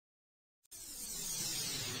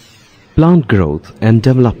Plant growth and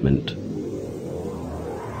development.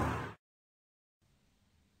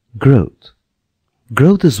 Growth.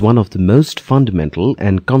 Growth is one of the most fundamental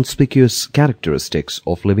and conspicuous characteristics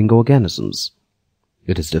of living organisms.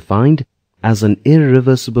 It is defined as an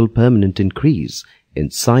irreversible permanent increase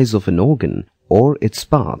in size of an organ or its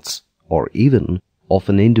parts, or even of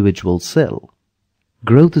an individual cell.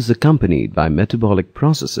 Growth is accompanied by metabolic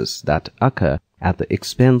processes that occur at the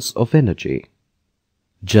expense of energy.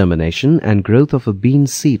 Germination and growth of a bean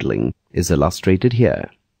seedling is illustrated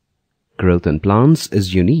here. Growth in plants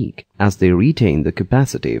is unique as they retain the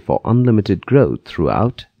capacity for unlimited growth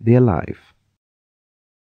throughout their life.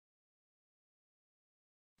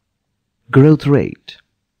 Growth rate.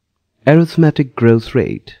 Arithmetic growth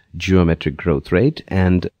rate, geometric growth rate,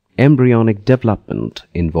 and embryonic development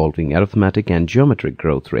involving arithmetic and geometric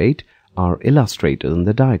growth rate are illustrated in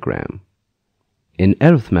the diagram. In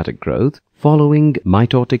arithmetic growth, following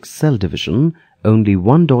mitotic cell division, only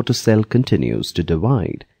one daughter cell continues to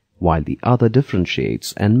divide, while the other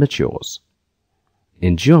differentiates and matures.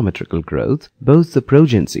 In geometrical growth, both the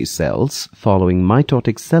progeny cells following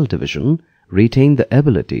mitotic cell division retain the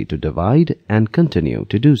ability to divide and continue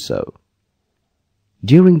to do so.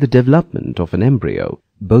 During the development of an embryo,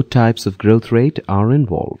 both types of growth rate are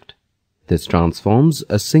involved. This transforms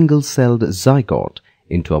a single-celled zygote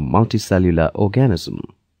into a multicellular organism.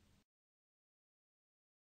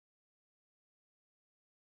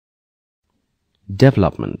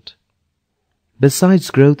 Development.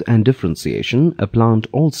 Besides growth and differentiation, a plant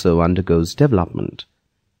also undergoes development.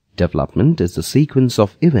 Development is the sequence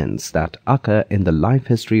of events that occur in the life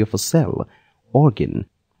history of a cell, organ,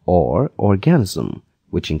 or organism,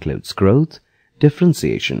 which includes growth,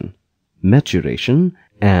 differentiation, maturation,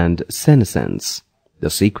 and senescence, the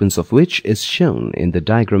sequence of which is shown in the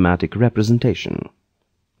diagrammatic representation.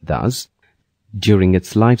 Thus, during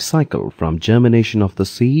its life cycle from germination of the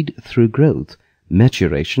seed through growth,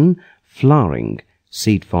 maturation, flowering,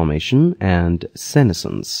 seed formation, and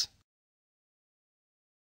senescence.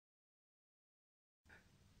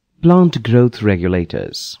 Plant growth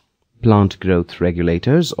regulators. Plant growth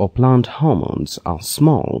regulators or plant hormones are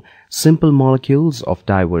small, simple molecules of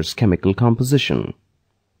diverse chemical composition.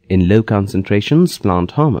 In low concentrations,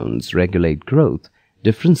 plant hormones regulate growth,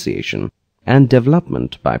 differentiation, and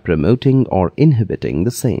development by promoting or inhibiting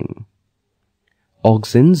the same.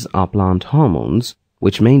 Auxins are plant hormones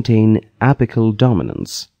which maintain apical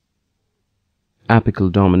dominance.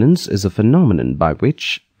 Apical dominance is a phenomenon by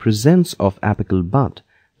which presence of apical bud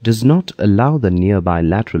does not allow the nearby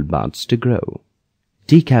lateral buds to grow.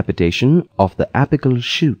 Decapitation of the apical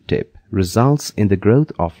shoot tip results in the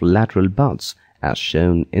growth of lateral buds as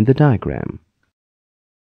shown in the diagram.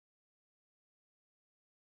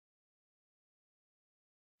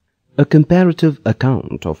 A comparative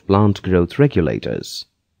account of plant growth regulators.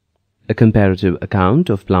 A comparative account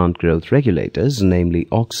of plant growth regulators, namely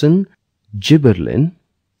auxin, gibberellin,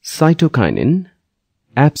 cytokinin,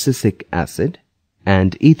 abscisic acid,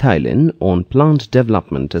 and ethylene on plant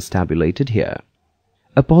development is tabulated here.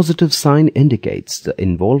 A positive sign indicates the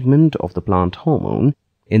involvement of the plant hormone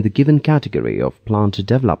in the given category of plant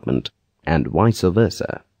development and vice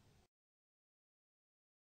versa.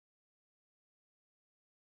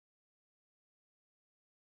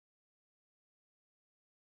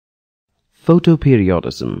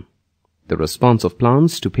 Photoperiodism. The response of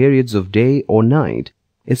plants to periods of day or night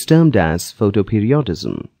is termed as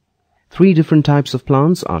photoperiodism. 3 different types of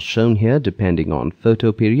plants are shown here depending on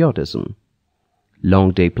photoperiodism.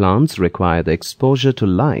 Long day plants require the exposure to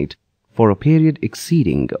light for a period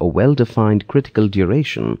exceeding a well-defined critical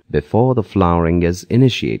duration before the flowering is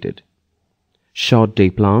initiated. Short day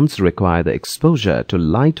plants require the exposure to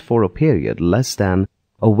light for a period less than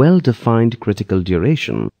a well-defined critical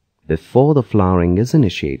duration before the flowering is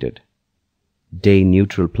initiated.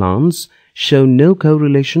 Day-neutral plants show no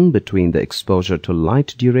correlation between the exposure to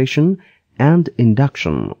light duration and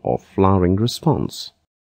induction of flowering response.